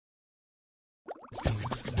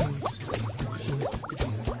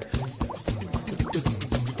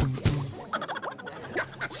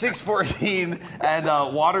.614 and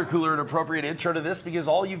water cooler, an appropriate intro to this because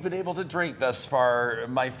all you've been able to drink thus far,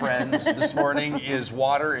 my friends, this morning is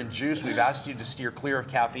water and juice. We've asked you to steer clear of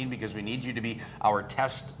caffeine because we need you to be our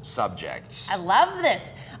test subjects. I love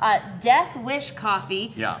this. Death Wish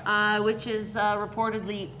coffee, Yeah. which is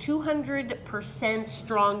reportedly 200%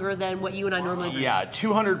 stronger than what you and I normally drink. Yeah,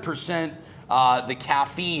 200%. The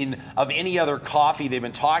caffeine of any other coffee. They've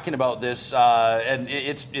been talking about this, and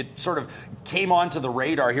it sort of came onto the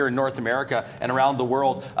radar here in North America and around the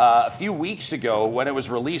world a few weeks ago when it was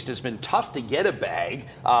released. It's been tough to get a bag.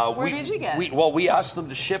 Where did you get it? Well, we asked them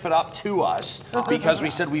to ship it up to us because we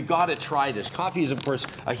said we've got to try this. Coffee is, of course,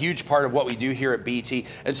 a huge part of what we do here at BT,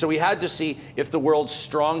 and so we had to see if the world's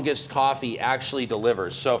strongest coffee actually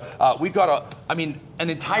delivers. So we've got an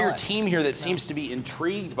entire team here that seems to be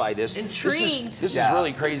intrigued by this. This is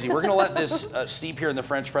really crazy. We're going to let this steep here in the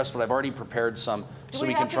French press, but I've already prepared some so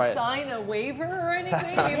we can try it. Do we have to sign a waiver or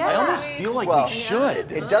anything? I almost feel like we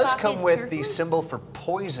should. It does come with the symbol for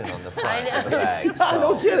poison on the front of the bag. So.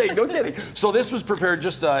 No kidding, no kidding. So this was prepared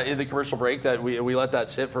just in the commercial break that we let that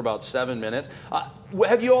sit for about 7 minutes.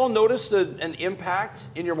 Have you all noticed an impact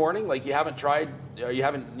in your morning? Like you haven't tried, you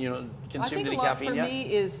haven't consumed any caffeine yet? I think a lot for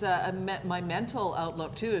me is my mental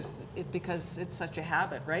outlook too, because it's such a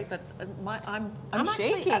habit, right? But I'm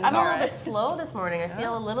shaking. I'm a little bit slow this morning. I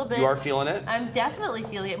feel a little bit. You are feeling it? I'm definitely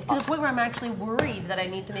feeling it to the point where I'm actually worried that I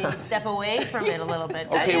need to maybe step away from it a little bit.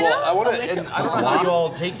 Okay, well, I want to. I don't know how you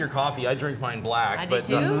all take your coffee. I drink mine black, but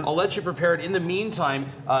I'll let you prepare it in the meantime,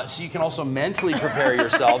 so you can also mentally prepare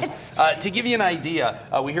yourselves. To give you an idea,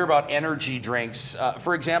 we hear about energy drinks.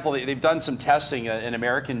 For example, they've done some testing. An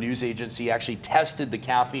American news agency actually tested the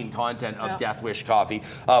caffeine content of Death Wish coffee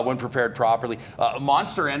when prepared properly. A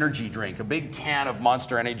Monster Energy drink, a big can of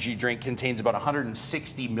Monster Energy drink contains about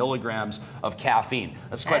 160 milligrams of caffeine.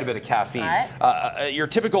 That's quite a bit of caffeine. Your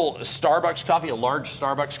typical Starbucks coffee, a large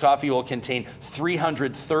Starbucks coffee, will contain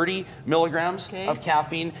 330 milligrams of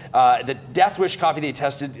caffeine. The Death Wish coffee they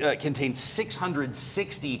tested contains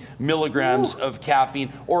 660 milligrams of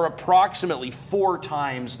caffeine, or approximately 4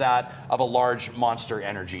 times that of a large Monster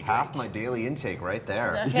Energy drink. Half my daily intake right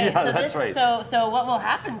there. Okay, so what will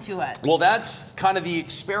happen to us? Well, that's kind of the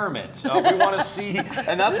experiment. We want to see,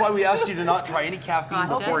 and that's why we asked you to not try any caffeine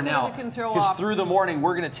before now. Because through the morning,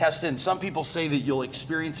 we're going to test in. Some people say that you'll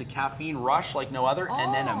experience a caffeine rush like no other,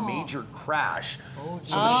 and then a major crash.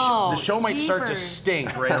 So the show might start to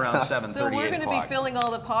stink right around 7:30, So we're going to be filling all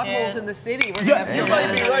the potholes in the city. We're Yeah, you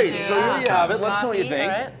might be right. So here you have it. Let us know what you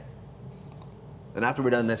think. And after we're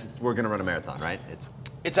done this, we're going to run a marathon, right?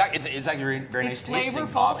 It's actually very nice tasting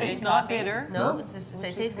coffee. It's not bitter. No, it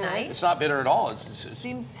tastes nice. It's not bitter at all. It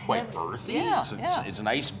seems quite heavy. earthy. Yeah, It's a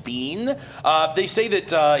nice bean. They say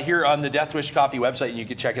that here on the Death Wish Coffee website, and you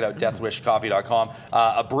can check it out, deathwishcoffee.com,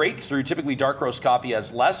 a breakthrough, typically dark roast coffee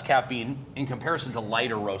has less caffeine in comparison to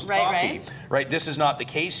lighter roast coffee. Right. This is not the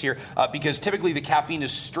case here because typically the caffeine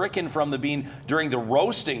is stricken from the bean during the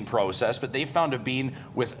roasting process, but they found a bean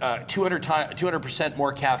with 200%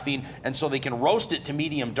 more caffeine, and so they can roast it to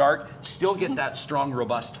medium dark, still get that strong,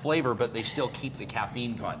 robust flavor, but they still keep the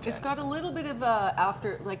caffeine content. It's got a little bit of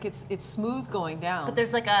it's smooth going down. But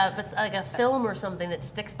there's like a film or something that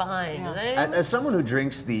sticks behind. As someone who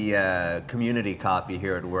drinks the community coffee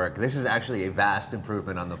here at work, this is actually a vast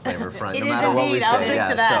improvement on the flavor front. It no is matter what we indeed. say. I'll drink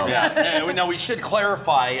to that. Now we should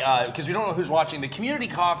clarify because we don't know who's watching. The community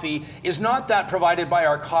coffee is not that provided by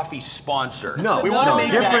our coffee sponsor. No, we want to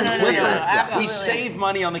make different that clear. No, we save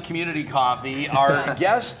money on the community coffee. Our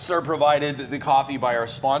guests are provided the coffee by our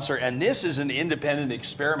sponsor, and this is an independent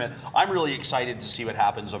experiment. I'm really excited to see what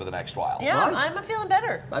happens over the next while. Yeah, I'm feeling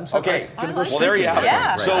better. I'm so okay. Well, there you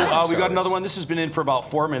have it. So we got another one. This has been in for about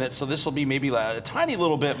 4 minutes, so this will be maybe a tiny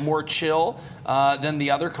little bit more chill than the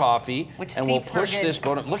other coffee. And we'll push this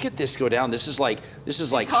bone. Look at this go down. This is like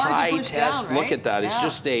high test. Down, right? Look at that. It's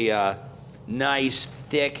just a nice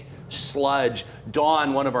thick sludge.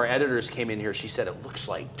 Dawn, one of our editors, came in here. She said it looks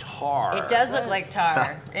like tar. It does look like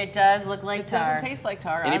tar. It does look like tar. It doesn't taste like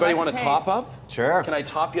tar. Anybody want to top up? Sure. Can I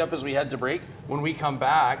top you up as we head to break? When we come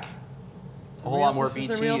back, a whole lot more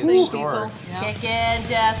BT in thing, store. Kick in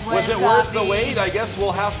Death Wish Was it worth the wait? I guess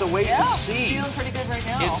we'll have to wait and see. Feeling pretty good right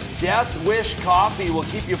now. It's Death Wish Coffee. We'll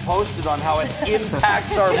keep you posted on how it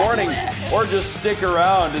impacts our morning. Or just stick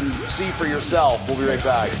around and see for yourself. We'll be right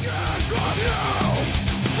back.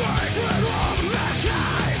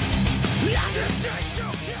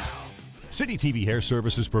 Citytv Hair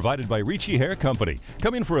Service is provided by Ricci Hair Company.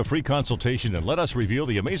 Come in for a free consultation and let us reveal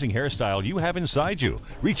the amazing hairstyle you have inside you.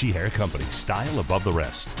 Ricci Hair Company, style above the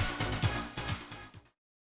rest.